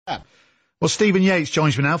Well, Stephen Yates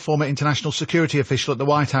joins me now, former international security official at the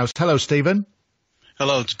White House. Hello, Stephen.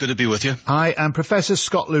 Hello, it's good to be with you. Hi, and Professor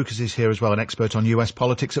Scott Lucas is here as well, an expert on US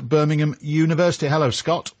politics at Birmingham University. Hello,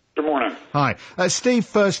 Scott. Good morning. Hi.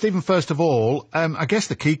 Stephen, first of all, I guess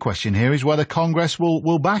the key question here is whether Congress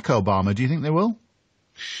will back Obama. Do you think they will?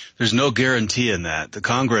 There's no guarantee in that. The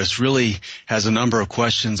Congress really has a number of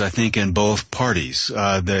questions, I think, in both parties.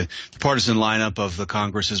 The partisan lineup of the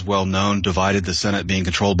Congress is well known, divided, the Senate being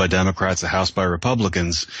controlled by Democrats, the House by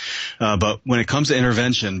Republicans. But when it comes to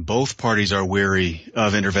intervention, both parties are weary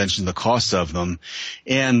of intervention, the costs of them.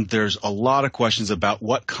 And there's a lot of questions about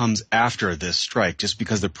what comes after this strike. Just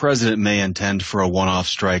because the president may intend for a one-off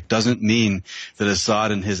strike doesn't mean that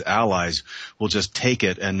Assad and his allies will just take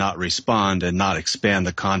it and not respond and not expand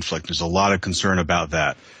the conflict. There's a lot of concern about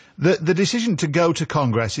that. The decision to go to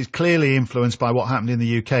Congress is clearly influenced by what happened in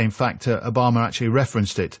the UK. In fact, Obama actually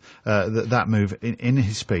referenced it, that move in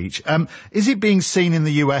his speech. Is it being seen in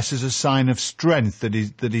the US as a sign of strength that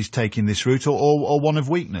he's taking this route, or one of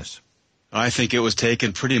weakness? I think it was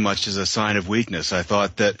taken pretty much as a sign of weakness. I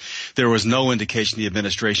thought that there was no indication the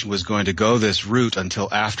administration was going to go this route until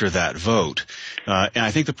after that vote. And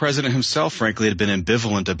I think the president himself, frankly, had been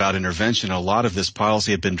ambivalent about intervention. A lot of this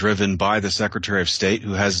policy had been driven by the Secretary of State,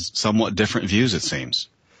 who has somewhat different views, it seems.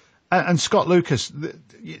 And Scott Lucas,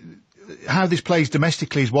 how this plays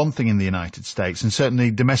domestically is one thing in the United States, and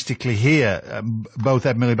certainly domestically here, both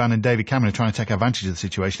Ed Miliband and David Cameron are trying to take advantage of the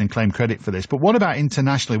situation and claim credit for this. But what about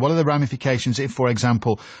internationally? What are the ramifications if, for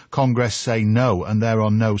example, Congress say no and there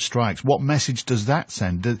are no strikes? What message does that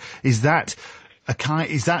send? Is that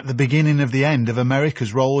the beginning of the end of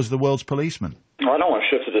America's role as the world's policeman? Well, I don't want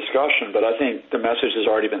to shift the discussion, but I think the message has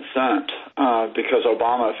already been sent because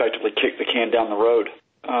Obama effectively kicked the can down the road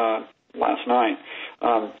last night.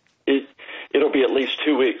 It'll be at least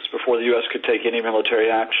 2 weeks before the U.S. could take any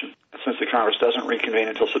military action, since the Congress doesn't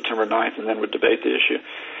reconvene until September 9th and then would debate the issue.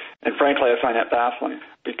 And frankly, I find that baffling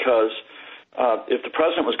because if the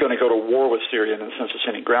president was going to go to war with Syria in the sense of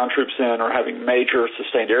sending ground troops in or having major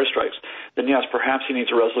sustained airstrikes, then yes, perhaps he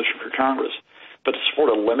needs a resolution for Congress. But to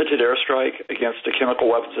support a limited airstrike against a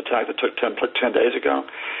chemical weapons attack that took 10 days ago,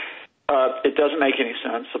 it doesn't make any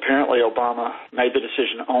sense. Apparently, Obama made the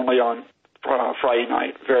decision only on Friday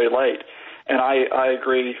night, very late. And I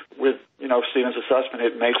agree with, Stephen's assessment.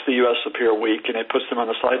 It makes the U.S. appear weak, and it puts them on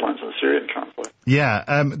the sidelines in the Syrian conflict. Yeah,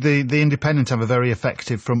 the Independent have a very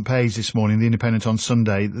effective front page this morning. The Independent on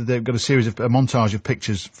Sunday, they've got a montage of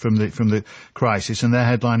pictures from the crisis, and their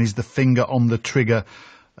headline is "The Finger on the Trigger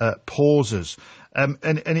Pauses." And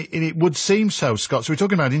it would seem so, Scott. So we're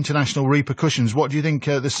talking about international repercussions. What do you think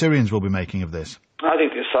the Syrians will be making of this? I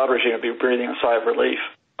think the Assad regime will be breathing a sigh of relief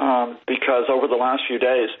because over the last few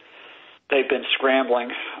days, they've been scrambling,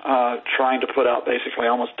 trying to put out basically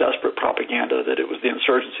almost desperate propaganda that it was the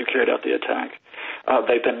insurgents who carried out the attack.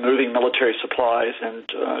 They've been moving military supplies and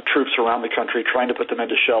troops around the country, trying to put them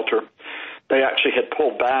into shelter. They actually had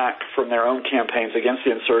pulled back from their own campaigns against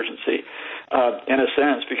the insurgency, in a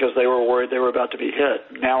sense, because they were worried they were about to be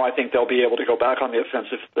hit. Now I think they'll be able to go back on the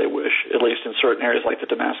offensive if they wish, at least in certain areas like the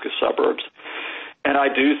Damascus suburbs. And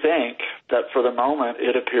I do think that for the moment,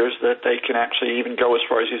 it appears that they can actually even go as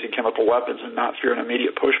far as using chemical weapons and not fear an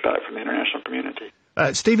immediate pushback from the international community.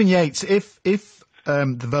 Stephen Yates, if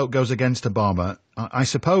the vote goes against Obama, I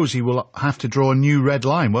suppose he will have to draw a new red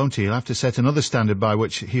line, won't he? He'll have to set another standard by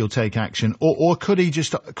which he'll take action. Or could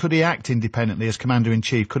he act independently as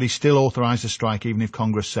Commander-in-Chief? Could he still authorise a strike even if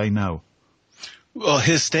Congress say no? Well,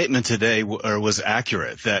 his statement today was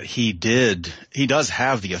accurate that he does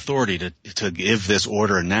have the authority to give this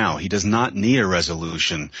order now. He does not need a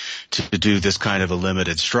resolution to do this kind of a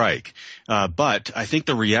limited strike. But I think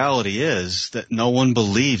the reality is that no one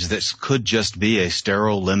believes this could just be a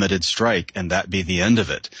sterile limited strike and that be the end of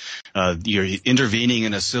it. You're intervening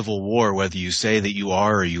in a civil war, whether you say that you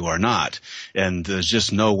are or you are not. And there's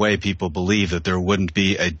just no way people believe that there wouldn't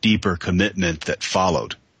be a deeper commitment that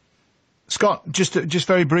followed. Scott, just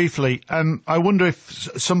very briefly, I wonder if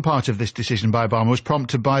some part of this decision by Obama was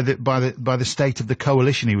prompted by the state of the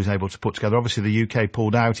coalition he was able to put together. Obviously, the UK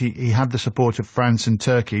pulled out. He had the support of France and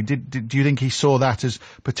Turkey. Do you think he saw that as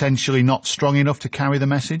potentially not strong enough to carry the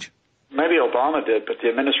message? Maybe Obama did, but the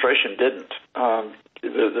administration didn't.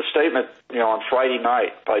 The statement, on Friday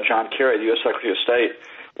night by John Kerry, the U.S. Secretary of State,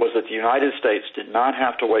 was that the United States did not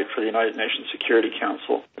have to wait for the United Nations Security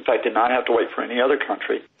Council. In fact, did not have to wait for any other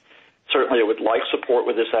country. Certainly it would like support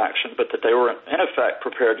with this action, but that they were, in effect,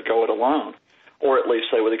 prepared to go it alone, or at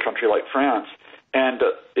least, say, with a country like France. And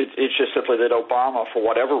it's just simply that Obama, for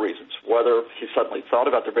whatever reasons, whether he suddenly thought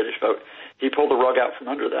about the British vote, he pulled the rug out from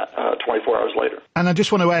under that 24 hours later. And I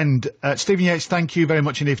just want to end, Stephen Yates, thank you very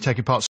much indeed for taking part.